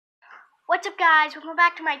What's up, guys? Welcome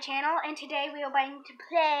back to my channel, and today we are going to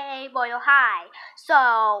play Royal High.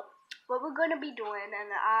 So, what we're going to be doing,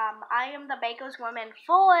 and I am the baker's woman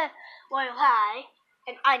for Royal High,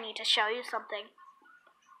 and I need to show you something.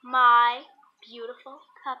 My beautiful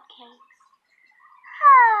cupcakes.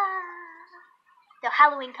 They're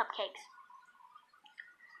Halloween cupcakes.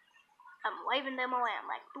 I'm waving them around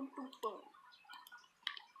like boom, boom, boom.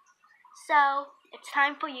 So, it's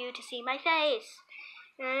time for you to see my face.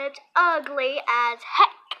 And it's ugly as heck.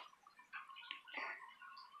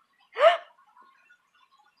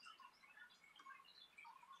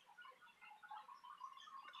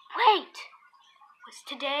 Wait! Was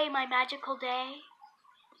today my magical day?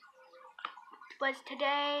 Was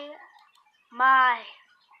today my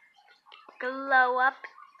glow up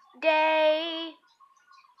day?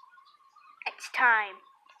 It's time.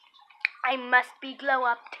 I must be glow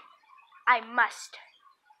upped. I must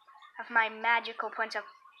have my magical points of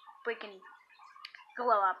freaking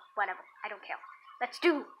glow up. Whatever. I don't care. Let's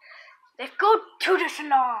go to the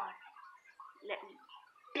salon.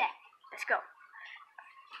 Let's go.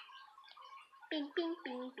 Bing, bing,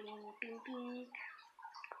 bing, bing, bing, bing.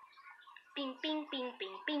 Bing, bing, bing,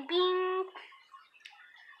 bing, bing, bing.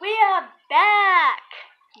 We are back.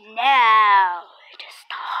 Now it is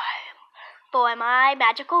time for my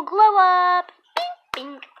magical glow up.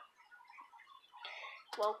 Bing, bing.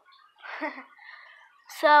 Whoa.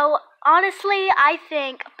 So, honestly, I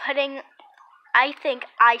think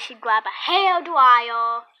I should grab a hair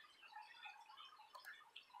dryer.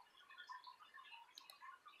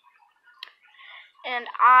 And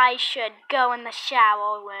I should go in the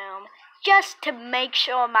shower room just to make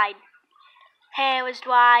sure my hair is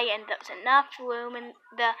dry and there's enough room in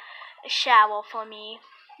the shower for me.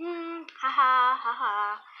 Ha ha ha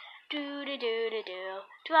ha. Do do do do do.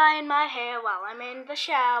 Drying my hair while I'm in the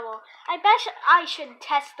shower. I bet I should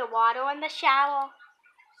test the water in the shower,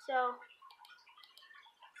 so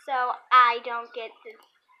I don't get the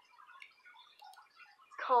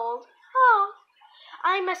cold. Oh,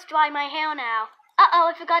 I must dry my hair now. Uh-oh,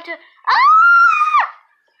 I forgot to...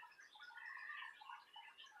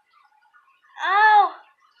 Oh!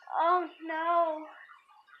 Oh, no.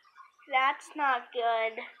 That's not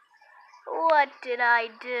good. What did I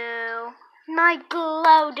do? My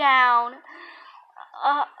glow down.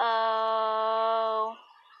 Uh-oh.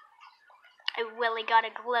 I really gotta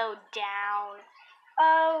glow down.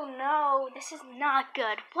 Oh, no. This is not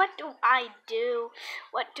good. What do I do?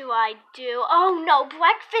 What do I do? Oh, no.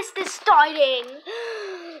 Breakfast is starting.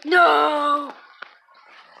 No.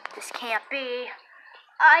 This can't be.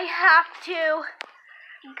 I have to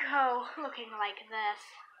go looking like this.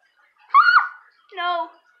 No.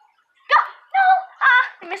 No.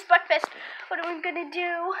 I missed breakfast. What am I gonna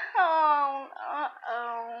do? Oh.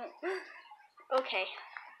 Uh-oh. Okay.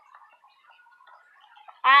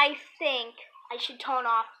 I think I should turn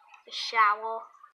off the shower.